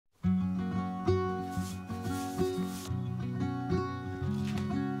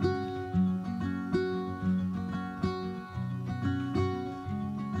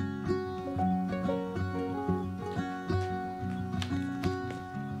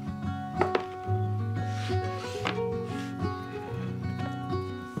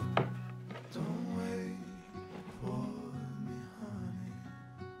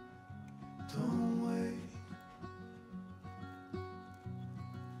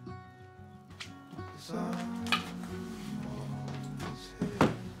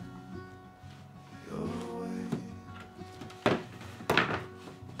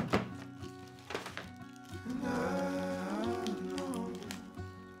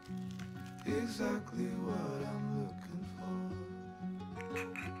Exactly what I'm looking for.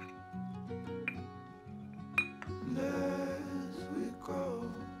 And as we go,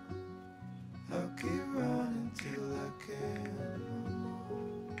 I'll keep running till I can no more.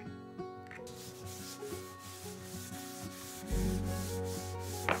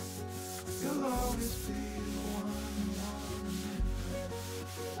 You'll always be the one.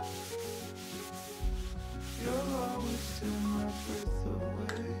 You'll always steal my breath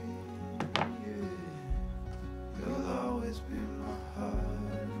away. You'll always be my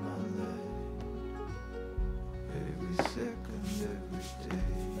heart, my life, every second, every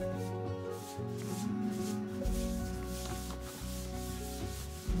day.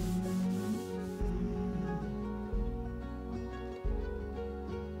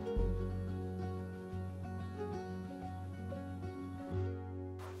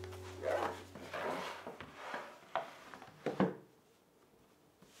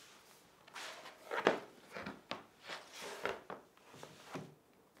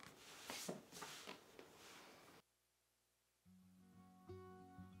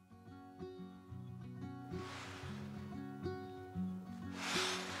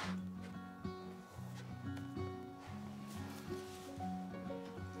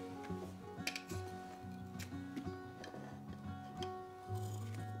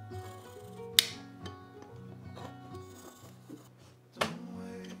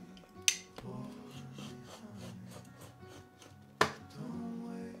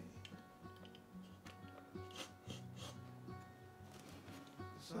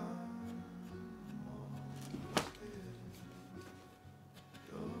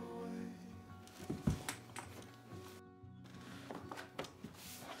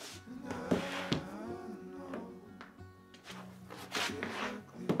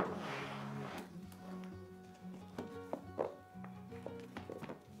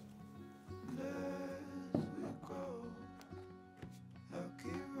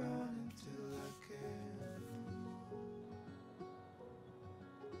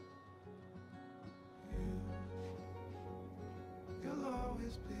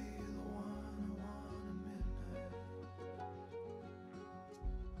 Always be the one I want at midnight.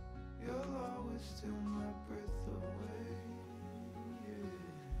 You'll always steal my breath away. Yeah.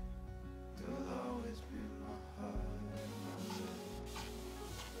 You'll always be my heart, my life,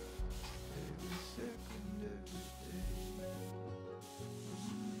 every second, every day.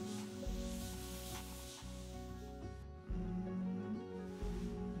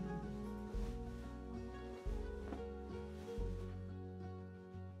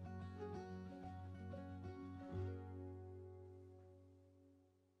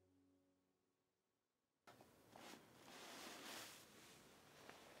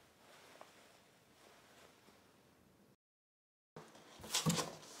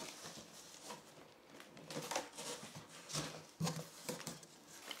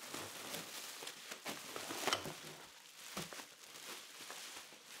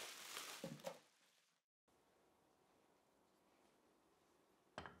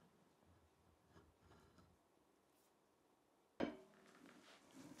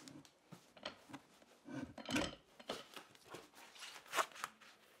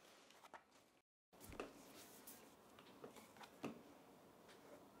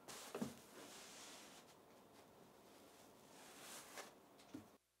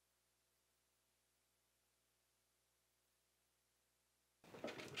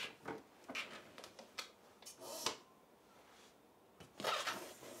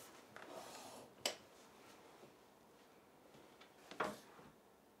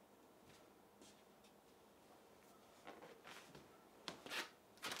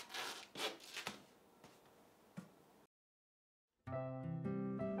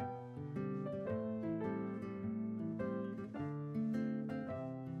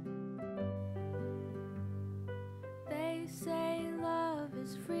 They say love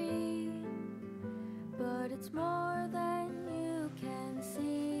is free, but it's more than you can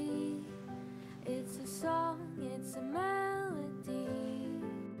see. It's a song, it's a melody,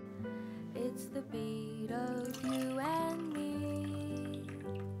 it's the beat of you and me.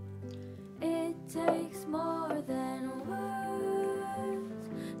 It takes more than words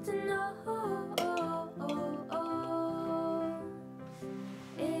to know.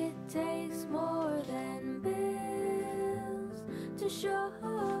 It takes more than bills to show.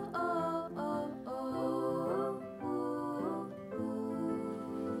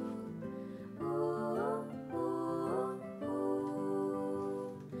 Ooh.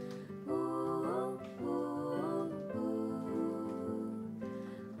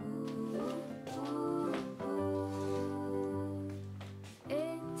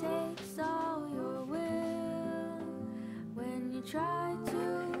 try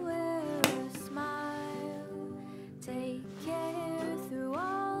to wear a smile, take care through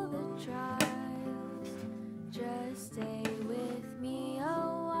all the trials. Just stay with me a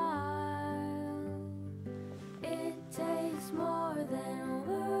while. It takes more than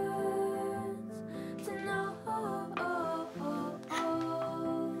words to know.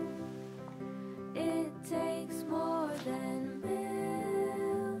 It takes more than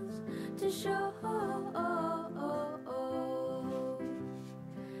bills to show.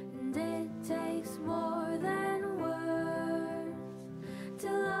 And it takes more than words to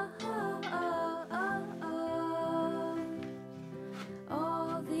love.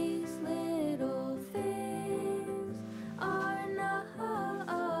 All these little things are enough.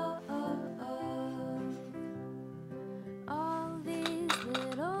 All these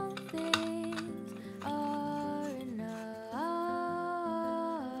little things are enough.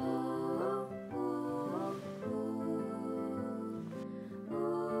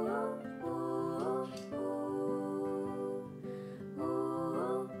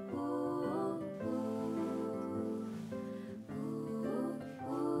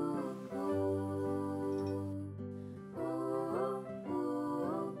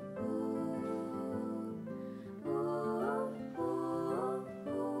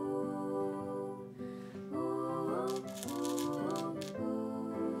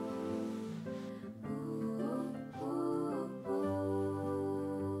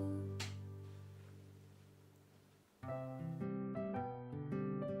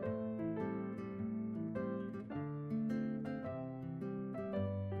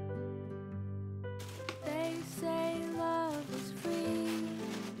 They say love is free,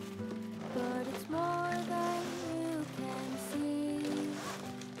 but it's more than you can see.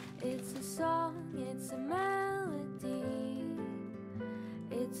 It's a song, it's a melody,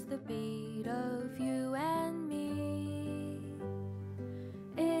 it's the beat of you and me.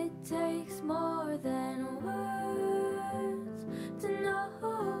 It takes more than